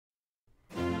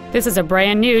This is a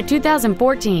brand new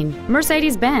 2014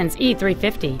 Mercedes-Benz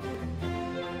E350.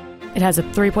 It has a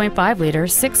 3.5-liter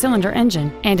six-cylinder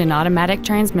engine and an automatic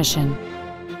transmission.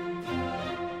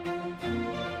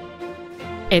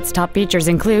 Its top features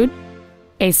include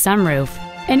a sunroof,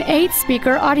 an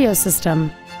 8-speaker audio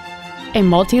system, a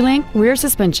multi-link rear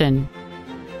suspension,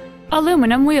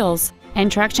 aluminum wheels, and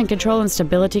traction control and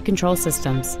stability control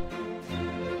systems.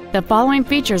 The following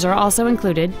features are also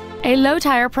included: a low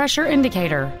tire pressure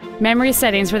indicator, memory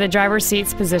settings for the driver's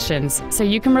seat's positions so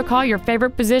you can recall your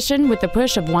favorite position with the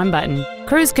push of one button,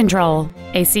 cruise control,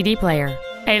 a CD player,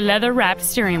 a leather-wrapped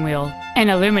steering wheel, an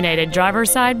illuminated driver's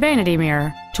side vanity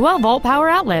mirror, 12-volt power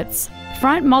outlets,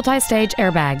 front multi-stage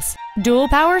airbags, dual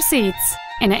power seats,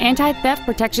 and an anti-theft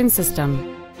protection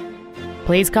system.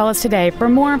 Please call us today for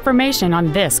more information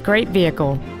on this great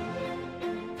vehicle.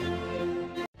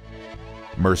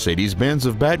 Mercedes-Benz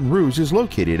of Baton Rouge is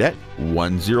located at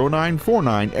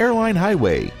 10949 Airline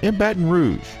Highway in Baton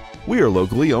Rouge. We are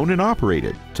locally owned and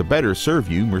operated. To better serve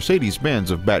you,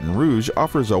 Mercedes-Benz of Baton Rouge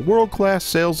offers a world-class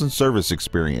sales and service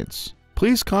experience.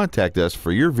 Please contact us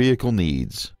for your vehicle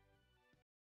needs.